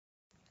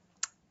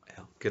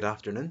Good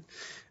afternoon,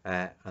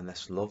 and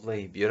this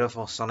lovely,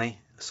 beautiful, sunny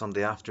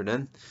Sunday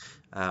afternoon.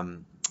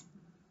 Um,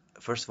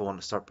 First of all, I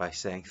want to start by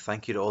saying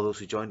thank you to all those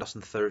who joined us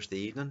on Thursday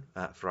evening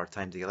for our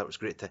time together. It was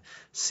great to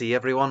see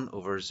everyone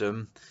over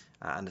Zoom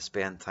and to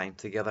spend time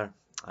together.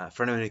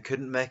 For anyone who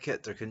couldn't make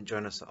it or couldn't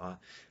join us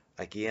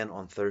again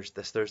on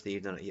this Thursday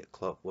evening at 8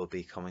 o'clock, we'll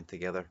be coming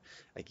together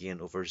again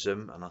over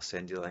Zoom, and I'll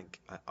send you the link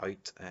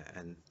out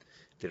and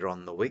later on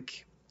in the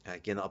week.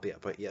 Again, that'll be at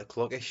about 8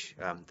 o'clock-ish,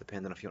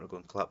 depending if you want to go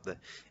and clap the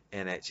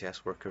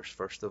NHS workers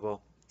first of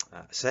all.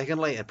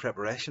 Secondly, in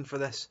preparation for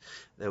this,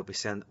 we'll be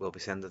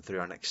sending through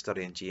our next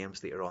study in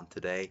James later on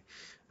today,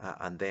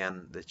 and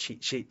then the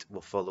cheat sheet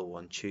will follow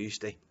on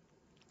Tuesday.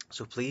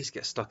 So please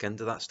get stuck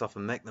into that stuff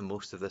and make the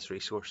most of this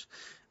resource.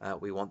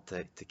 We want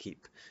to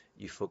keep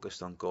you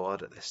focused on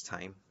God at this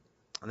time.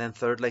 And then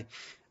thirdly,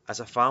 as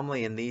a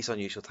family in these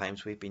unusual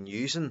times, we've been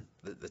using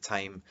the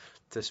time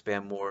to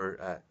spend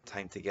more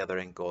time together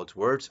in God's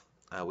Word.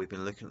 We've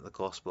been looking at the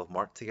Gospel of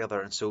Mark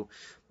together, and so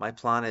my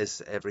plan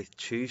is every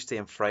Tuesday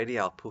and Friday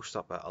I'll post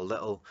up a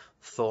little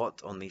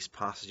thought on these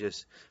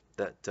passages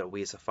that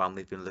we as a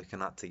family have been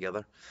looking at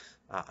together.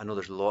 I know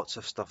there's lots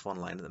of stuff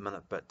online at the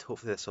minute, but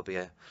hopefully this will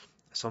be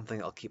something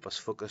that'll keep us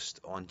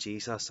focused on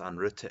Jesus and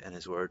rooted in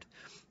His Word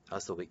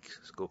as the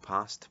weeks go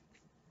past.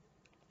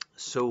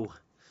 So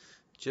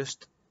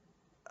just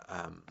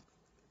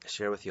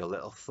share with you a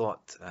little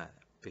thought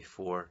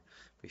before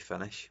we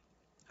finish.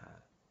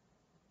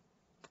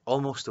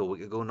 Almost a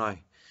week ago now,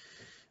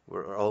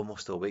 we're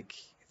almost a week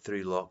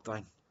through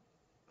lockdown.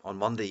 On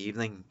Monday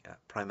evening,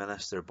 Prime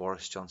Minister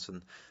Boris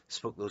Johnson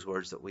spoke those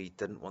words that we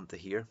didn't want to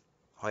hear.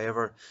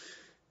 However,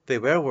 they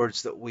were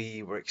words that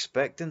we were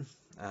expecting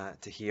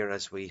to hear,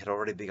 as we had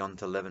already begun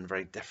to live in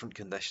very different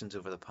conditions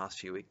over the past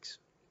few weeks.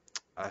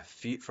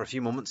 For a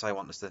few moments, I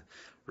want us to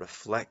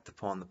reflect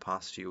upon the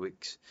past few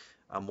weeks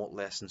and what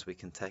lessons we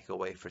can take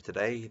away for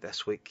today,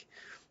 this week,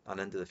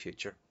 and into the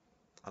future.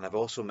 And I've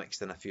also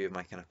mixed in a few of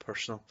my kind of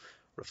personal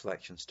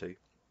reflections too.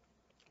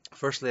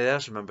 Firstly, let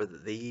us remember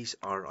that these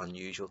are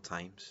unusual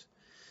times.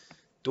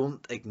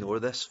 Don't ignore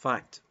this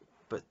fact,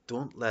 but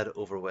don't let it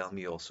overwhelm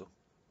you also.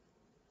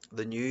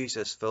 The news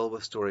is filled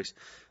with stories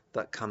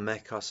that can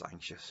make us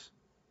anxious,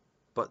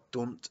 but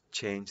don't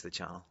change the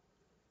channel.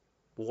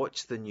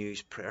 Watch the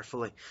news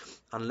prayerfully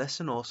and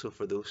listen also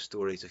for those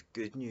stories of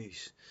good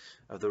news,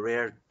 of the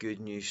rare good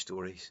news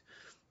stories,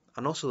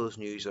 and also those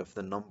news of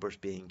the numbers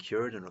being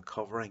cured and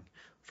recovering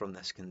from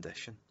this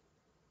condition.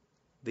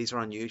 These are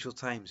unusual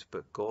times,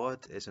 but God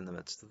is in the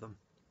midst of them.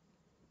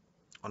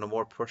 On a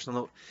more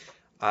personal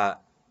note,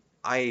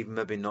 I've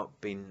maybe not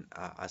been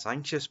as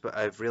anxious, but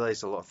I've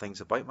realised a lot of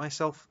things about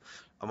myself.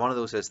 And one of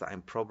those is that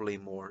I'm probably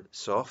more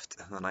soft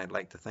than I'd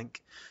like to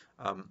think.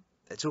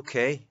 It's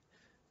okay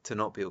to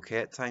not be okay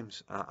at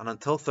times. And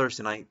until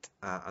Thursday night,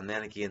 and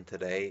then again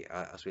today,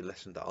 as we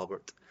listened to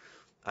Albert,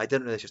 I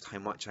didn't realise just how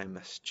much I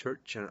missed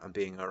church and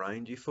being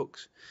around you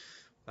folks.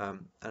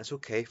 And it's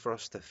okay for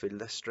us to feel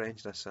this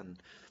strangeness and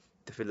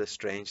to feel the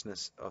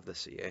strangeness of the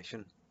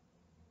situation.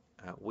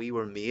 We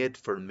were made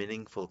for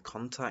meaningful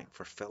contact,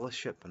 for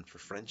fellowship and for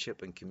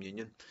friendship and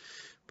communion.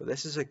 But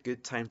this is a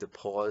good time to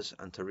pause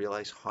and to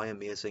realise how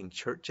amazing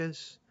church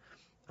is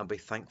and be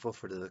thankful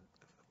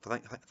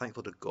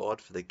thankful to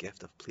God for the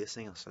gift of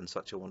placing us in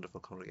such a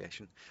wonderful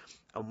congregation.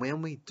 And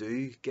when we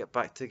do get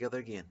back together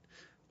again,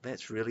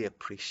 let's really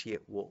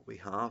appreciate what we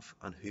have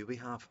and who we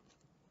have.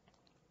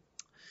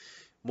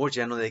 More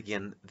generally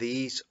again,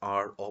 these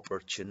are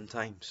opportune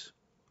times.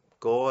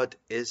 God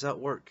is at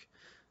work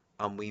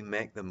and we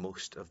make the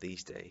most of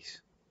these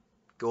days.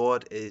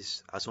 God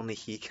is, as only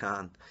He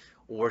can,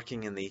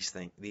 working in these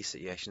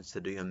situations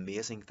to do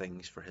amazing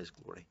things for His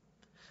glory.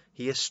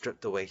 He has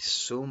stripped away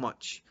so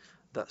much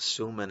that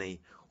so many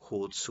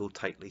hold so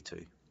tightly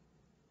to.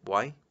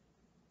 Why?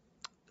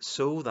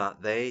 So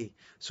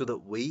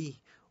that we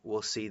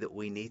will see that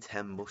we need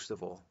Him most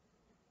of all.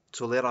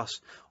 So let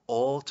us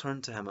all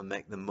turn to Him and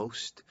make the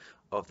most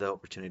of the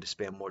opportunity to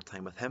spend more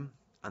time with Him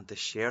and to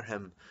share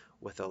Him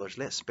with others.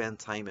 Let's spend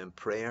time in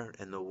prayer,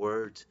 in the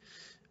Word,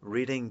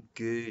 reading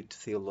good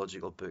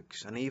theological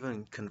books, and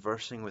even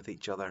conversing with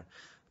each other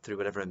through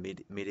whatever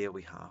media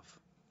we have.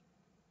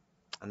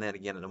 And then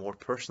again, on a more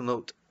personal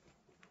note,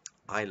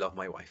 I love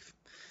my wife.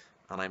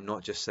 And I'm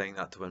not just saying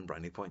that to win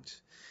brownie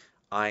points.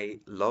 I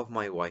love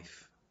my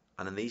wife,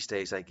 and in these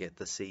days I get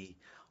to see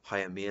how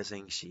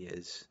amazing she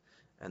is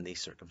in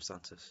these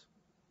circumstances.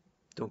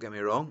 Don't get me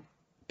wrong,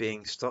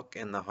 being stuck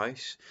in the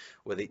house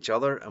with each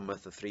other and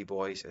with the three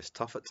boys is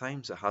tough at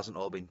times. It hasn't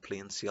all been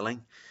plain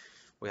sailing.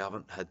 We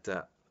haven't had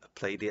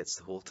play dates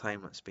the whole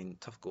time. It's been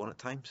tough going at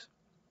times.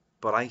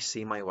 But I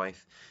see my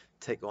wife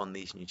take on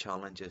these new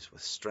challenges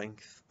with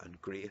strength and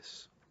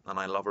grace, and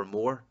I love her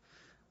more,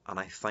 and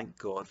I thank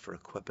God for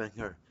equipping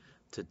her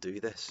to do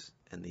this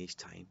in these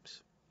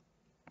times.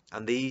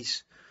 And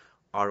these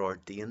are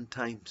ordained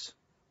times.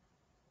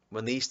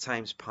 When these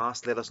times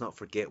pass, let us not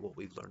forget what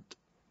we've learned.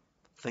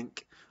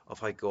 Think of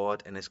how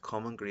God in His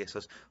common grace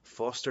has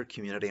fostered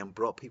community and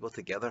brought people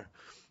together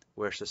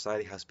where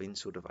society has been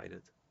so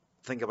divided.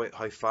 Think about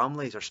how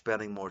families are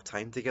spending more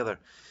time together,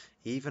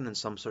 even in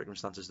some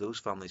circumstances, those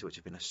families which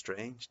have been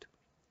estranged.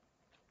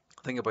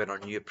 Think about our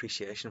new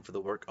appreciation for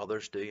the work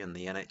others do in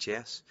the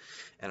NHS,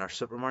 in our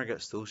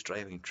supermarkets, those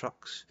driving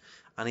trucks,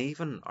 and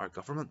even our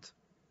government.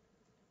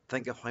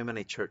 Think of how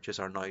many churches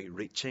are now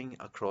reaching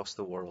across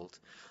the world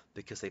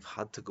because they've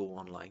had to go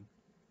online.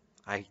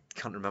 I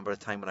can't remember a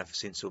time when I've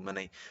seen so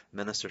many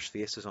ministers'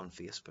 faces on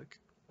Facebook.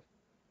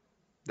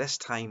 This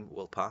time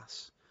will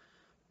pass,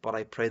 but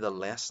I pray the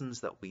lessons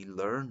that we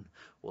learn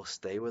will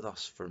stay with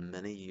us for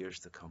many years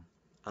to come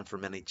and for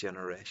many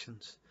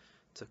generations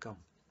to come.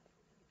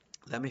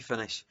 Let me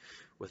finish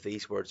with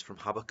these words from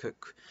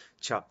Habakkuk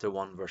chapter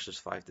 1 verses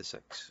 5 to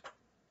 6.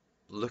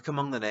 Look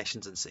among the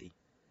nations and see,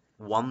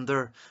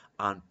 wonder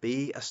and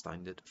be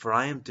astounded, for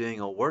I am doing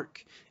a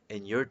work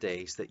in your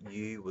days that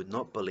you would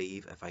not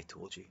believe if I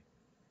told you.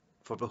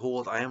 For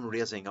behold, I am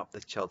raising up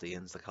the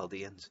Chaldeans,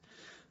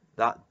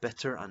 that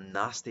bitter and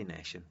nasty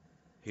nation,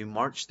 who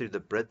march through the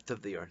breadth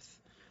of the earth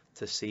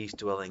to seize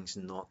dwellings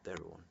not their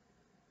own.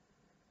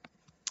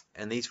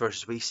 In these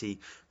verses we see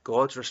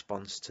God's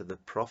response to the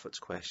prophet's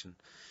question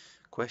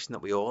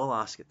that we all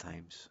ask at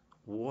times.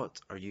 What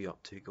are you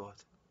up to, God?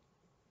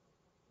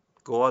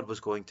 God was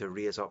going to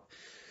raise up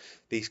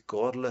these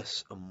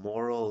godless,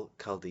 immoral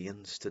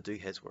Chaldeans to do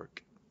his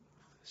work.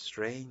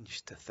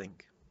 Strange to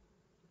think.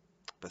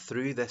 But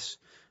through this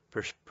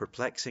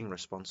perplexing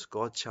response,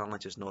 God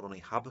challenges not only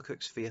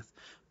Habakkuk's faith,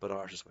 but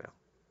ours as well.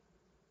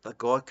 That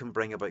God can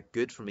bring about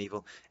good from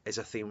evil is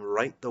a theme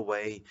right the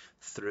way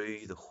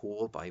through the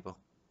whole Bible.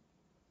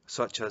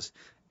 Such as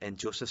in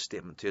Joseph's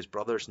statement to his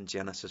brothers in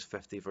Genesis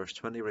 50 verse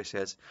 20, where he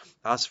says,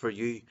 as for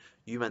you,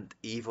 you meant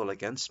evil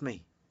against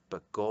me,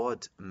 but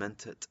God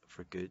meant it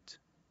for good.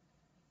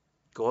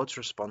 God's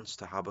response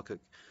to Habakkuk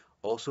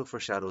also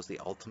foreshadows the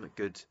ultimate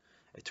good,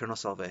 eternal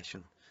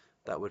salvation,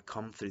 that would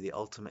come through the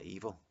ultimate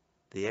evil,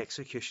 the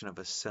execution of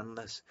his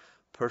sinless,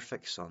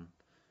 perfect Son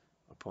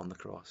upon the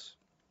cross.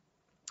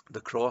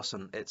 The cross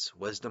and its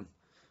wisdom,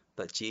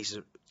 that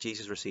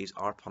Jesus receives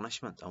our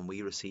punishment and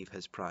we receive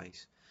his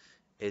prize,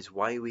 is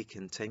why we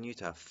continue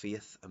to have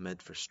faith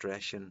amid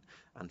frustration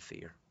and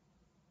fear.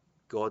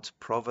 God's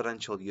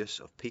providential use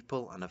of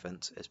people and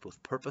events is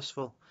both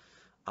purposeful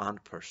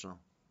and personal.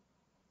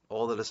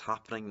 All that is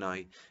happening now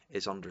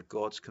is under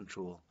God's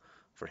control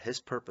for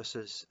his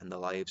purposes in the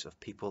lives of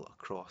people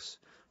across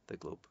the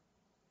globe.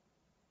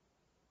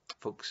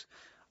 Folks,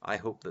 I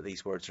hope that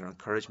these words are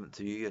encouragement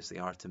to you as they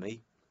are to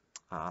me,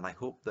 and I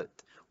hope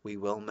that we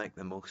will make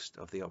the most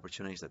of the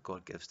opportunities that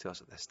God gives to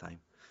us at this time.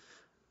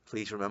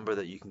 Please remember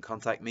that you can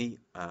contact me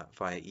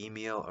via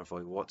email or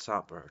via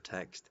WhatsApp or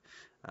text,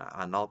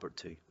 and Albert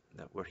too.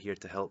 That we're here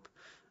to help.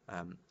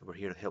 We're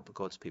here to help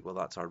God's people.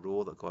 That's our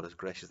role that God has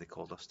graciously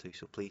called us to.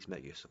 So please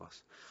make use of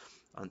us.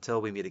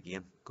 Until we meet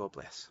again, God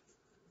bless.